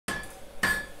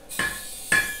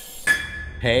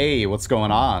Hey, what's going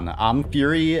on? I'm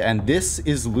Fury, and this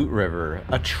is Loot River,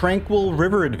 a tranquil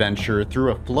river adventure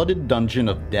through a flooded dungeon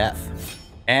of death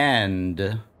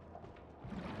and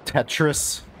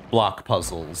Tetris block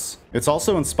puzzles. It's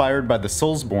also inspired by the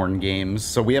SoulsBorne games,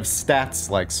 so we have stats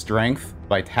like strength,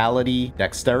 vitality,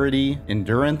 dexterity,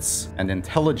 endurance, and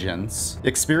intelligence,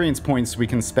 experience points we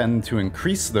can spend to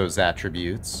increase those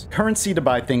attributes, currency to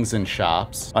buy things in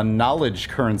shops, a knowledge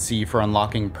currency for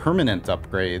unlocking permanent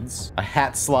upgrades, a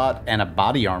hat slot and a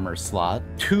body armor slot,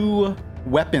 2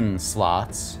 weapon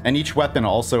slots, and each weapon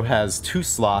also has 2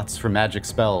 slots for magic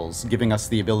spells, giving us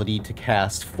the ability to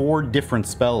cast 4 different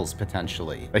spells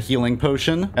potentially. A healing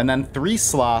potion, and then 3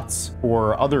 slots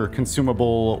for other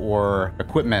consumable or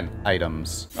equipment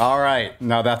items. Alright,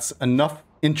 now that's enough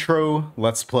intro,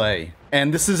 let's play.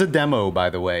 And this is a demo,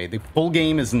 by the way. The full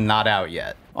game is not out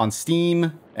yet. On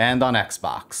Steam and on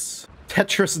Xbox.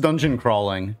 Tetris dungeon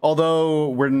crawling. Although,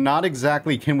 we're not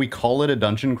exactly, can we call it a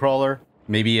dungeon crawler?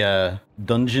 Maybe a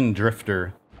dungeon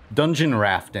drifter. Dungeon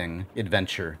rafting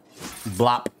adventure.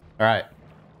 Blop. Alright.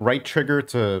 Right trigger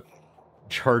to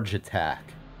charge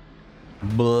attack.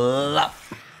 Blop.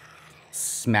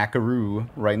 Smackaroo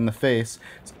right in the face.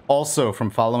 Also, from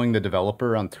following the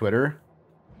developer on Twitter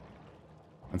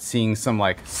and seeing some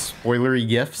like spoilery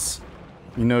gifs,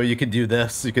 you know, you could do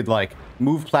this. You could like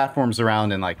move platforms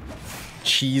around and like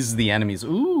cheese the enemies.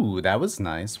 Ooh, that was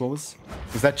nice. What was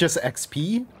that just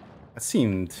XP? That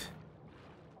seemed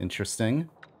interesting.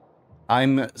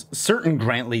 I'm certain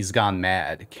Grantley's gone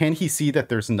mad. Can he see that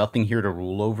there's nothing here to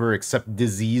rule over except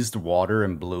diseased water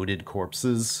and bloated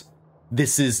corpses?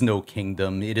 This is no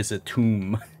kingdom, it is a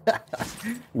tomb.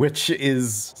 Which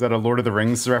is that a Lord of the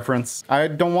Rings reference? I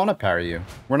don't want to parry you.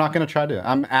 We're not going to try to.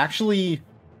 I'm actually...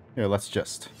 Here, let's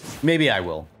just... Maybe I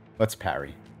will. Let's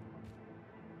parry.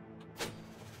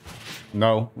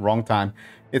 No, wrong time.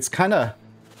 It's kind of...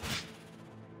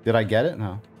 Did I get it?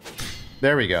 No.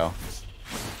 There we go.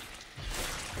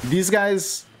 These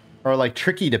guys are like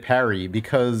tricky to parry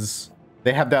because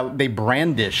they have that, they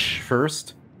brandish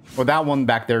first. Well, that one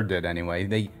back there did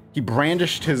anyway. He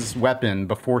brandished his weapon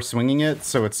before swinging it,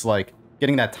 so it's like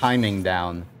getting that timing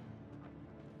down.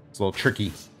 It's a little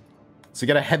tricky. So you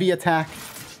got a heavy attack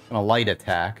and a light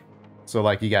attack. So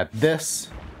like you got this,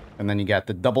 and then you got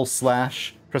the double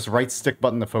slash. Press right stick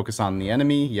button to focus on the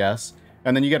enemy, yes.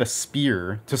 And then you get a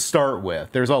spear to start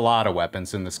with. There's a lot of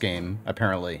weapons in this game,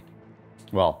 apparently.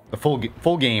 Well, the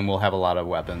full game will have a lot of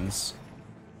weapons.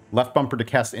 Left bumper to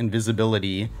cast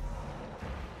invisibility.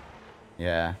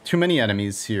 Yeah, too many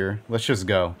enemies here. Let's just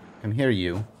go. I can hear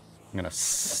you. I'm gonna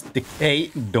stick...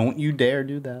 Hey, don't you dare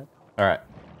do that. Alright,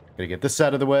 gotta get this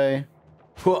out of the way.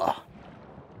 Here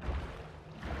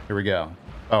we go.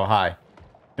 Oh, hi.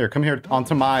 Here, come here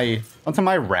onto my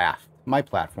raft. My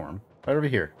platform. Right over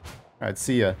here. Alright,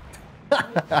 see ya.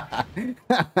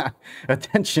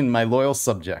 Attention, my loyal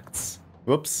subjects.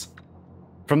 Whoops.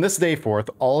 From this day forth,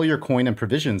 all your coin and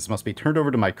provisions must be turned over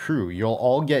to my crew. You'll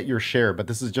all get your share, but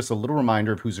this is just a little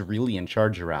reminder of who's really in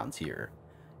charge around here.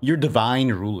 Your divine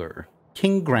ruler,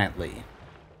 King Grantley.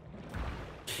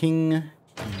 King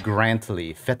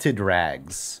Grantley, fetid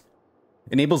rags.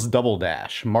 Enables double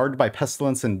dash. Marred by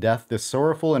pestilence and death, this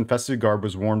sorrowful and festive garb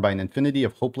was worn by an infinity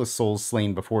of hopeless souls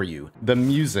slain before you. The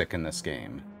music in this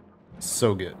game.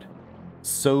 So good.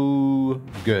 So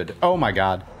good. Oh my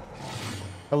god.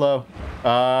 Hello.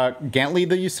 Gantley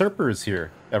the Usurper is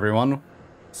here. Everyone,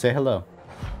 say hello.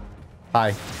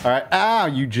 Hi. Alright. Ah,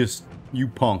 you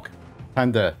punk.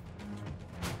 Time to...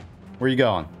 Where you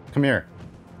going? Come here.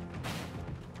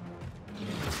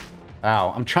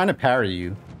 Ow, I'm trying to parry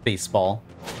you. Baseball.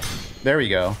 There we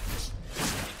go.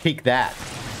 Take that.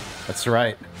 That's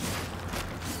right.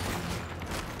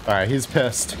 Alright, he's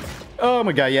pissed. Oh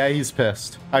my god, yeah, he's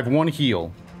pissed. I have 1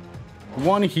 heal.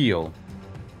 1 heal.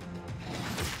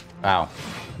 Ow.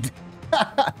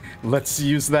 Let's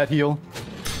use that heal.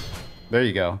 There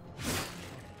you go.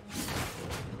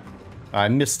 I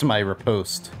missed my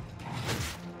riposte.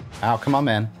 Ow, come on,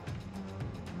 man.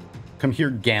 Come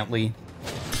here, Gantley.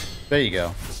 There you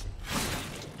go.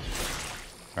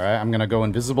 Alright, I'm gonna go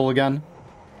invisible again.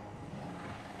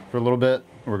 For a little bit.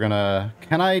 We're gonna...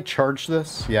 Can I charge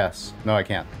this? Yes. No, I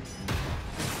can't.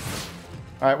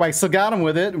 Alright, well, I still got him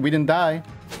with it. We didn't die.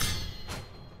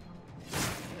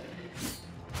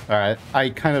 Alright, I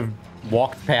kind of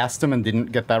walked past him and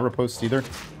didn't get that riposte either.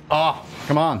 Oh,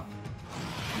 come on.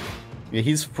 Yeah,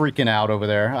 he's freaking out over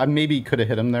there. I maybe could have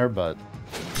hit him there, but...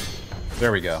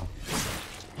 There we go.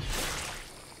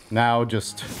 Now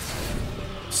just...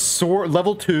 Sword,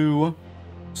 level 2,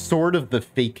 Sword of the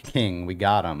Fake King. We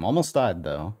got him. Almost died,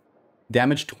 though.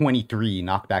 Damage 23,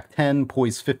 knockback 10,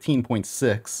 poise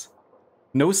 15.6.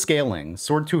 No scaling,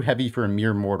 sword too heavy for a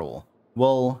mere mortal.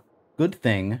 Well, good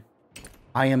thing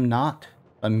I am not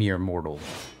a mere mortal.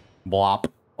 Blop.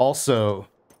 Also,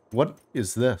 what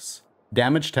is this?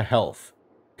 Damage to health.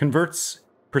 Converts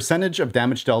percentage of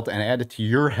damage dealt and add it to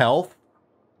your health?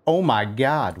 Oh my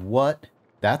god, what?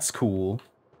 That's cool.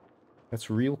 That's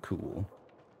real cool.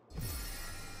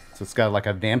 So it's got like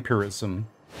a vampirism.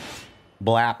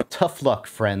 Blap. Tough luck,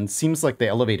 friend. Seems like the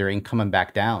elevator ain't coming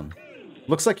back down.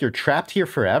 Looks like you're trapped here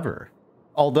forever.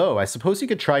 Although, I suppose you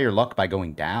could try your luck by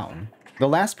going down. The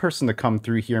last person to come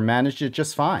through here managed it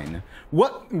just fine.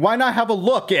 What? Why not have a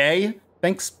look, eh?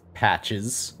 Thanks,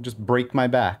 Patches. Just break my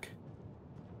back.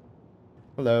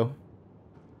 Hello.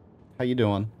 How you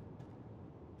doing?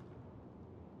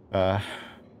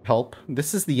 Help.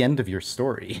 This is the end of your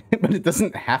story, but it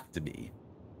doesn't have to be.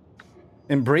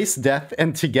 Embrace death,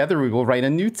 and together we will write a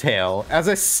new tale. As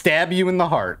I stab you in the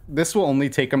heart. This will only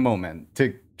take a moment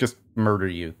to just murder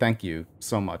you. Thank you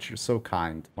so much. You're so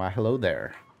kind. Why, hello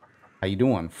there. How you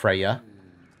doing, Freya?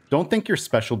 Don't think you're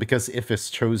special because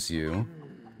Ifis chose you.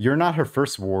 You're not her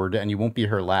first ward, and you won't be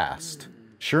her last.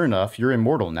 Sure enough, you're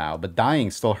immortal now, but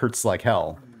dying still hurts like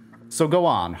hell. So go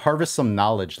on, harvest some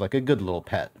knowledge like a good little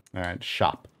pet. Alright,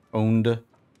 shop. Owned.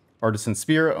 Artisan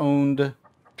Spear owned.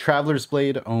 Traveler's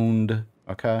Blade owned.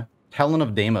 Okay. Helen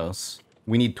of Deimos.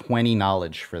 We need 20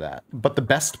 knowledge for that. But the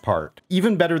best part,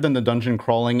 even better than the dungeon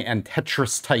crawling and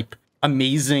Tetris type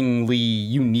amazingly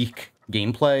unique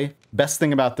gameplay, best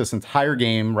thing about this entire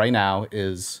game right now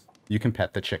is you can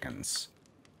pet the chickens.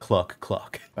 Cluck,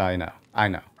 cluck. I know, I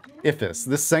know. Ifis,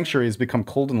 this sanctuary has become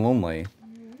cold and lonely.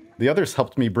 The others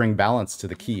helped me bring balance to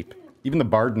the keep. Even the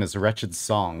bard in his wretched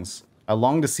songs. I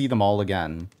long to see them all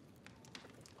again.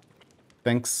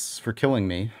 Thanks for killing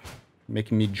me.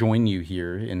 Making me join you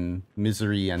here in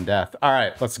misery and death.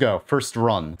 Alright, let's go. First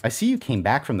run. I see you came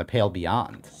back from the Pale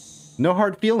Beyond. No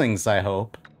hard feelings, I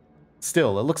hope.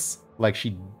 Still, it looks like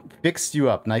she fixed you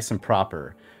up nice and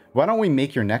proper. Why don't we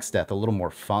make your next death a little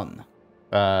more fun?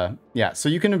 Yeah, so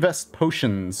you can invest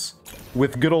potions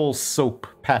with good old soap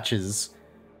patches,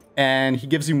 and he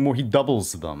gives you more, he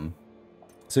doubles them.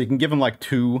 So you can give him like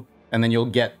 2, and then you'll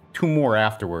get 2 more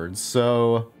afterwards,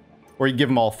 so... Or you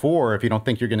give him all 4 if you don't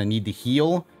think you're gonna need to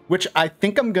heal, which I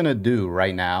think I'm gonna do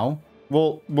right now.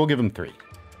 We'll give him 3.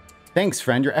 Thanks,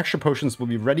 friend, your extra potions will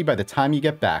be ready by the time you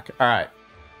get back. Alright,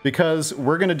 because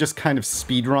we're gonna just kind of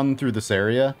speed run through this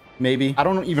area. Maybe. I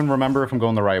don't even remember if I'm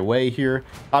going the right way here.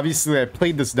 Obviously, I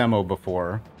played this demo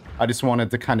before. I just wanted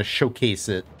to kind of showcase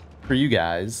it for you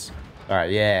guys.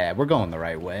 Alright, yeah, we're going the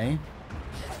right way.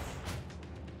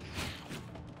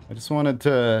 I just wanted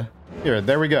to... Here,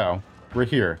 there we go. We're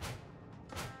here.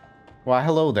 Why,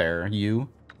 hello there, you.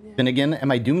 Finnegan,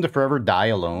 am I doomed to forever die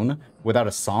alone, without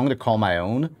a song to call my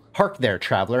own? Hark there,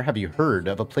 traveler, have you heard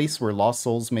of a place where lost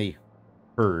souls may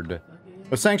herd?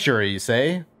 A sanctuary, you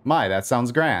say? My, that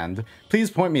sounds grand. Please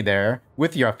point me there,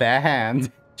 with your fair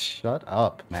hand. Shut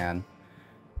up, man.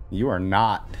 You are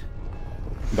not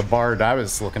the bard I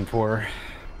was looking for.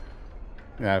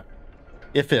 Yeah,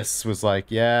 Ifis was like,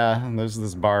 yeah, there's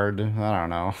this bard. I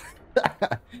don't know.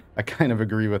 I kind of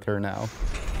agree with her now.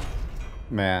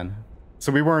 Man. So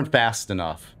we weren't fast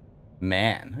enough.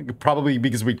 Man. Probably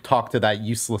because we talked to that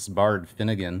useless bard,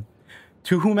 Finnegan.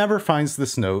 To whomever finds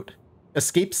this note,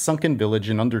 escape sunken village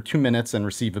in under 2 minutes and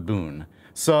receive a boon.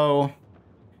 So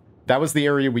that was the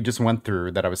area we just went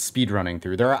through that I was speedrunning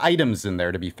through. There are items in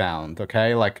there to be found,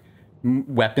 okay? Like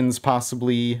weapons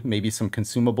possibly, maybe some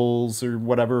consumables or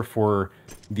whatever for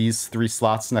these 3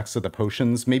 slots next to the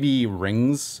potions. Maybe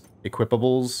rings,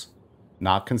 equipables,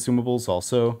 not consumables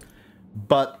also.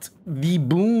 But the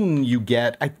boon you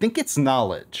get, I think it's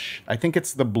knowledge. I think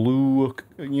it's the blue,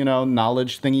 you know,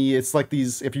 knowledge thingy. It's like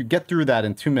these, if you get through that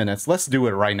in 2 minutes, let's do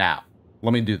it right now.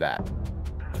 Let me do that.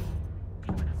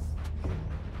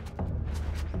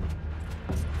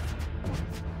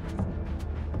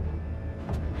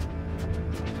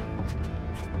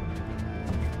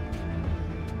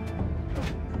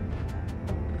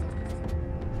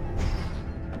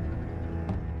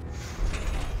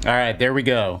 All right, there we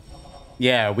go.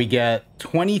 Yeah, we get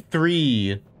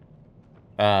 23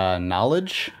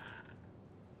 knowledge.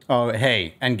 Oh,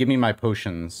 hey, and give me my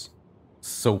potions.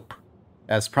 Soap.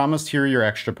 As promised, here are your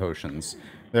extra potions.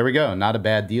 There we go. Not a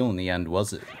bad deal in the end,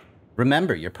 was it?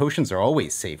 Remember, your potions are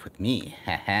always safe with me.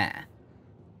 Haha.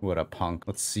 What a punk.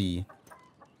 Let's see.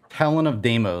 Helen of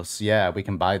Deimos. Yeah, we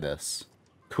can buy this.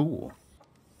 Cool.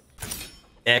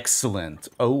 Excellent.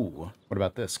 Oh, what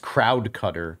about this? Crowd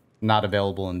Cutter. not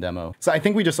available in demo. So I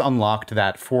think we just unlocked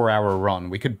that 4-hour run.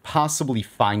 We could possibly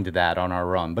find that on our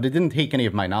run, but it didn't take any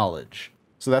of my knowledge.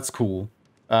 So that's cool.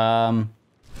 All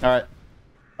right.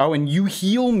 Oh, and you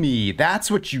heal me. That's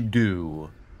what you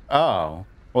do. Oh,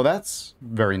 well, that's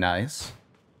very nice.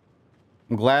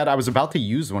 I'm glad I was about to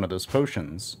use one of those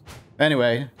potions.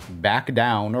 Anyway, back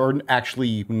down, or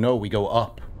actually, no, we go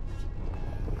up.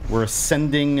 We're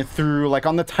ascending through, like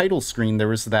on the title screen, there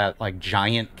was that like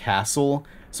giant castle.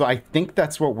 So I think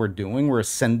that's what we're doing. We're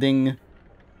ascending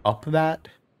up that,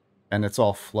 and it's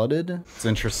all flooded. It's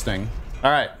interesting.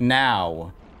 All right,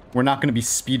 now we're not going to be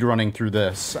speedrunning through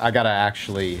this. I gotta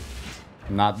actually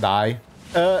not die.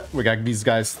 We got these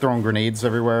guys throwing grenades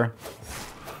everywhere.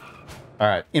 All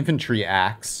right, infantry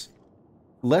axe.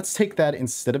 Let's take that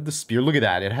instead of the spear. Look at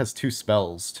that. It has 2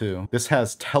 spells, too. This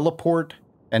has teleport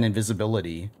and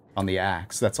invisibility on the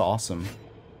axe. That's awesome.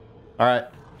 All right.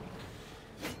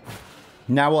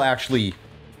 Now we'll actually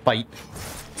fight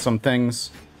some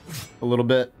things a little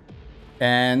bit.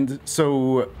 And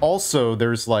so also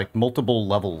there's like multiple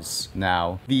levels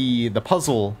now. The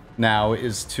puzzle now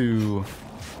is to...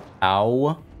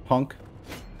 Ow, punk.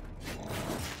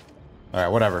 All right,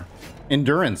 whatever.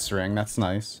 Endurance ring, that's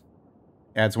nice.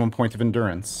 Adds 1 point of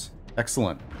endurance.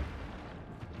 Excellent.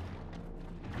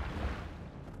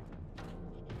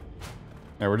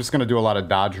 Yeah, we're just gonna do a lot of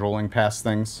dodge rolling past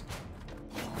things.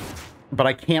 But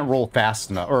I can't roll fast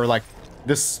enough, or like,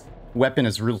 this weapon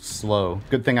is real slow.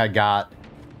 Good thing I got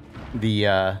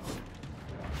the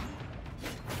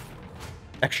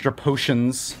extra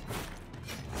potions.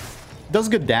 Does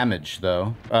good damage,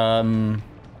 though.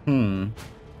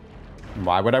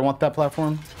 Why would I want that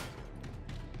platform?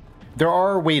 There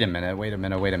are... Wait a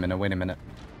minute.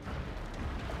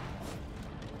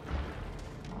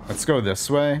 Let's go this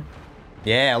way.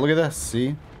 Yeah, look at this.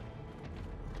 See?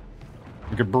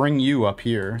 We could bring you up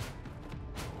here.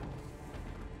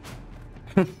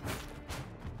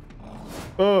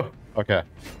 Oh, okay.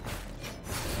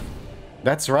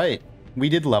 That's right. We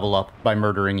did level up by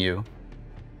murdering you.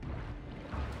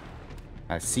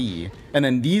 I see. And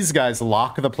then these guys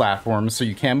lock the platforms so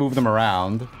you can't move them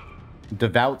around.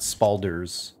 Devout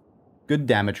Spalders. Good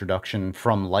damage reduction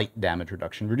from light damage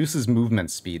reduction. Reduces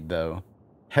movement speed, though.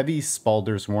 Heavy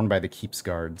Spalders worn by the Keep's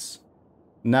guards.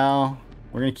 No,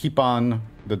 we're gonna keep on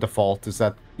the default. Is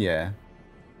that... yeah.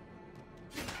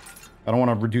 I don't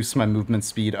want to reduce my movement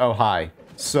speed. Oh, hi.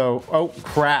 So... oh,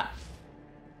 crap.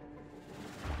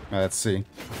 Let's see.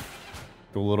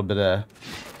 Do a little bit of...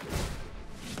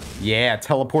 yeah,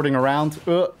 teleporting around.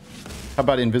 How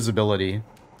about invisibility?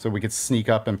 So we could sneak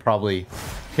up and probably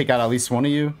take out at least one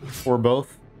of you, or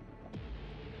both.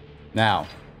 Now,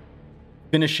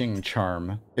 finishing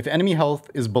charm. If enemy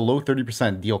health is below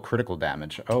 30%, deal critical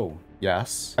damage. Oh,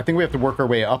 yes. I think we have to work our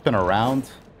way up and around.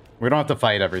 We don't have to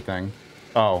fight everything.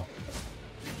 Oh.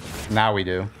 Now we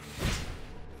do.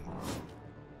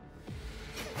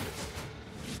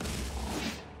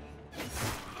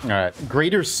 Alright,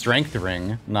 greater strength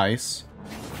ring. Nice.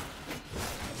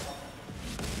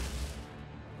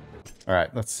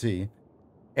 Alright, let's see.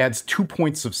 Adds 2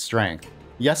 points of strength.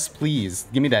 Yes, please.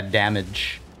 Give me that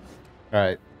damage.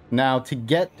 Alright, now to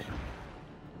get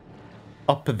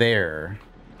up there,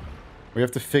 we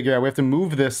have to figure out, we have to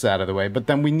move this out of the way, but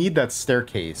then we need that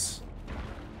staircase.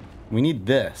 We need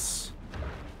this.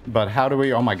 But how do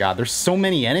we... oh my god, there's so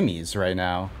many enemies right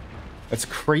now. That's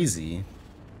crazy.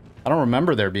 I don't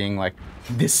remember there being, like,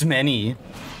 this many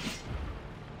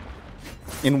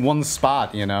in one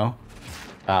spot, you know?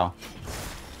 Ow.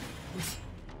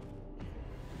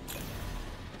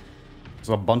 There's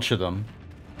a bunch of them.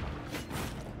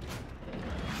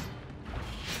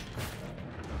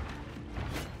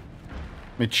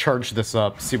 Let me charge this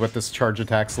up, see what this charge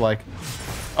attack's like.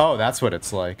 Oh, that's what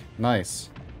it's like. Nice.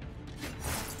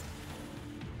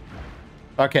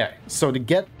 Okay, so to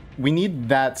get... we need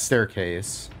that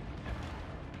staircase.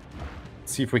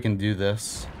 See if we can do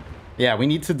this. Yeah, we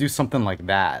need to do something like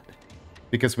that.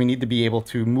 Because we need to be able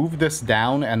to move this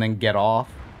down and then get off.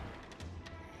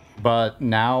 But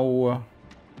now...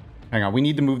 hang on, we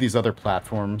need to move these other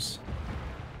platforms.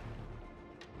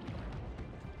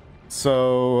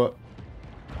 So...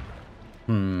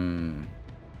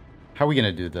 how are we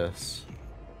gonna do this?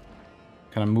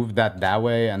 Kind of move that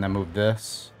way and then move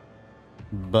this.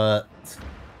 But...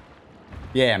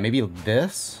 yeah, maybe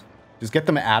this? Just get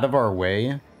them out of our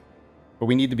way. But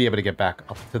we need to be able to get back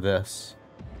up to this.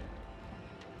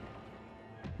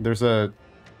 There's a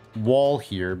wall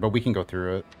here, but we can go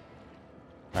through it.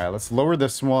 Alright, let's lower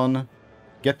this one.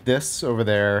 Get this over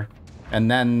there. And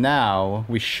then now,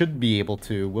 we should be able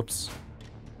to... whoops.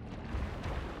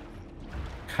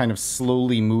 kind of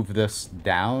slowly move this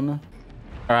down.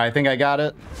 All right, I think I got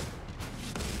it.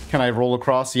 Can I roll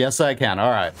across? Yes, I can.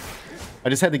 All right. I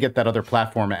just had to get that other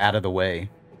platform out of the way.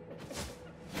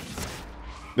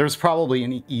 There's probably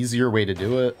an easier way to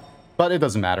do it, but it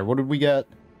doesn't matter. What did we get?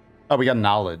 Oh, we got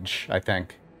knowledge, I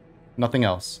think. Nothing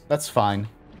else. That's fine.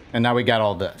 And now we got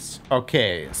all this.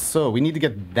 Okay, so we need to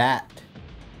get that.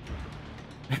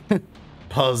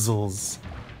 Puzzles.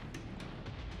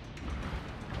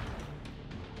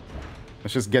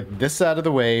 Let's just get this out of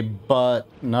the way, but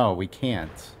no, we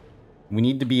can't. We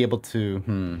need to be able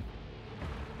to,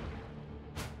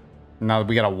 Now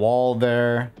we got a wall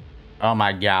there. Oh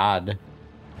my god.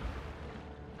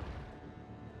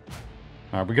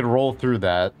 We could roll through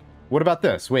that. What about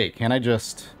this? Wait, can I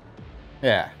just...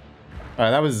 Yeah.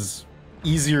 Alright, that was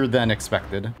easier than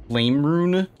expected. Flame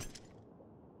rune.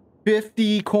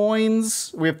 50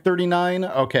 coins. We have 39.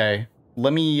 Okay.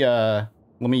 Let me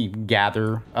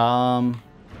gather. I'm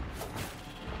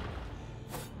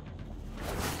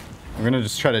gonna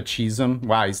just try to cheese him.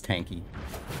 Wow, he's tanky.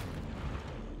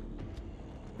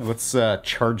 Let's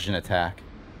charge an attack.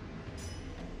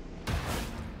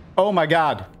 Oh my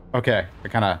god. Okay, I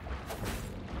kind of...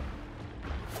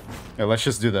 Yeah, let's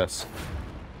just do this.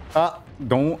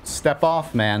 Don't step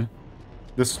off, man.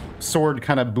 This sword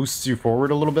kind of boosts you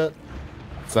forward a little bit.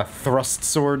 It's a thrust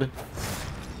sword.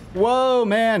 Whoa,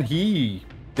 man, he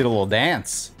did a little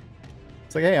dance.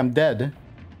 It's like, hey, I'm dead.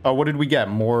 Oh, what did we get?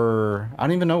 More... I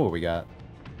don't even know what we got.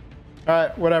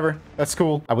 Alright, whatever. That's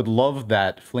cool. I would love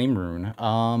that flame rune.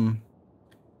 Alright,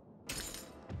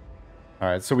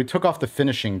 so we took off the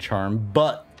finishing charm,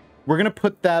 but we're gonna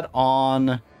put that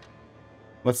on...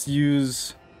 Let's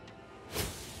use...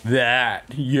 that.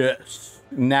 Yes.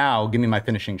 Now, give me my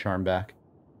finishing charm back.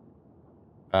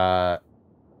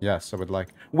 Yes, I would like...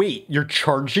 Wait, you're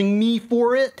charging me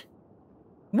for it?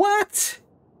 What?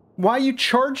 Why are you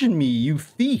charging me, you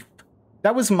thief?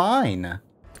 That was mine.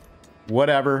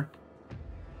 Whatever.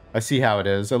 I see how it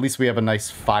is. At least we have a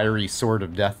nice fiery sword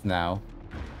of death now.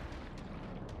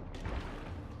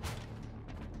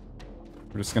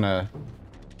 We're just gonna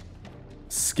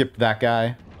skip that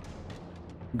guy.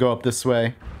 Go up this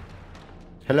way.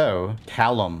 Hello,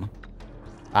 Callum.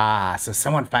 Ah, so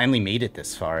someone finally made it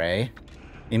this far, eh?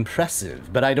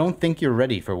 Impressive, but I don't think you're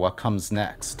ready for what comes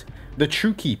next. The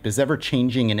true keep is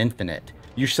ever-changing and infinite.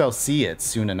 You shall see it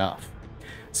soon enough.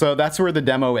 So that's where the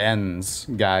demo ends,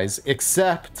 guys.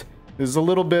 Except there's a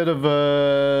little bit of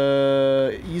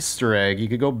a Easter egg. You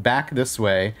could go back this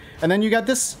way, and then you got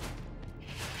this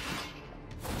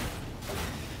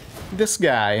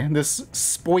guy, this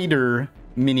spider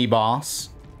mini boss.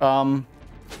 We're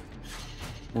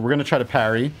gonna try to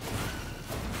parry,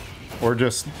 or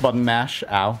just button mash.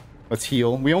 Ow. Let's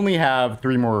heal. We only have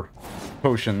 3 more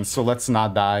potions, so let's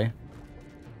not die.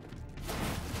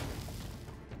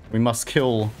 We must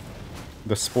kill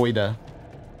the spoida.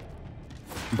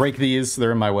 Break these,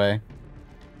 they're in my way.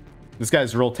 This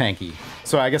guy's real tanky.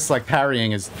 So I guess like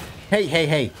parrying is... Hey, hey,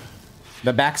 hey!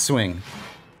 The backswing.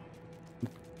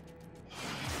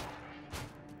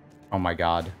 Oh my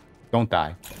god. Don't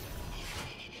die.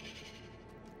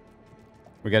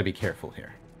 We gotta be careful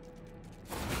here.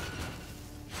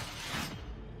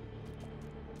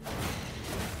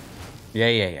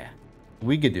 Yeah.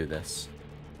 We could do this.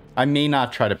 I may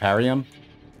not try to parry him.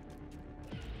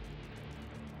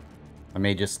 I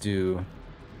may just do...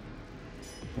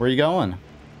 Where are you going?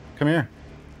 Come here.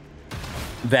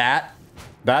 That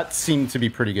seemed to be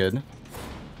pretty good.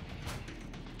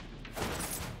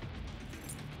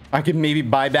 I could maybe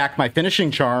buy back my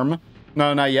finishing charm.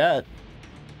 No, not yet.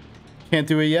 Can't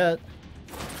do it yet.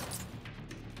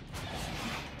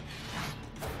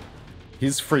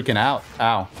 He's freaking out.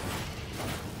 Ow.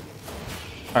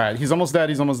 Alright, he's almost dead,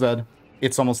 he's almost dead.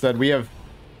 It's almost dead. We have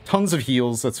tons of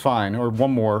heals, that's fine. Or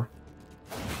one more.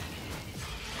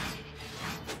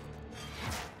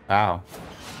 Ow.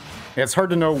 Yeah, it's hard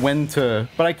to know when to...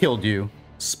 But I killed you.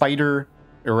 Spider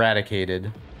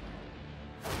eradicated.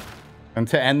 And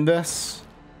to end this,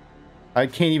 I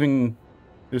can't even...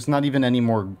 There's not even any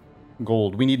more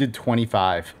gold. We needed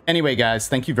 25. Anyway, guys,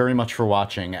 thank you very much for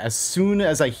watching. As soon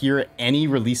as I hear any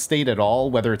release date at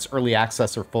all, whether it's early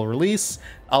access or full release,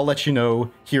 I'll let you know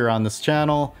here on this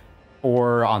channel,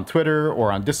 or on Twitter,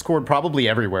 or on Discord, probably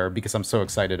everywhere, because I'm so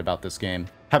excited about this game.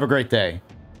 Have a great day.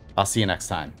 I'll see you next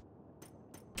time.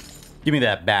 Give me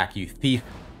that back, you thief.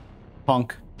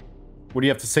 Punk. What do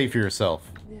you have to say for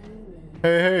yourself?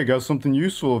 Hey, got something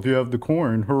useful if you have the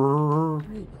coin.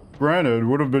 Granted,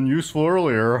 would have been useful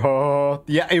earlier.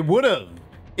 Yeah, it would have.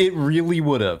 It really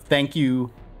would have. Thank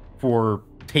you for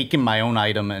taking my own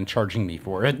item and charging me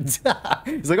for it.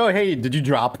 He's like, oh, hey, did you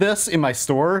drop this in my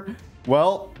store?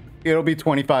 Well, it'll be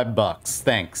 25 bucks.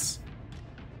 Thanks.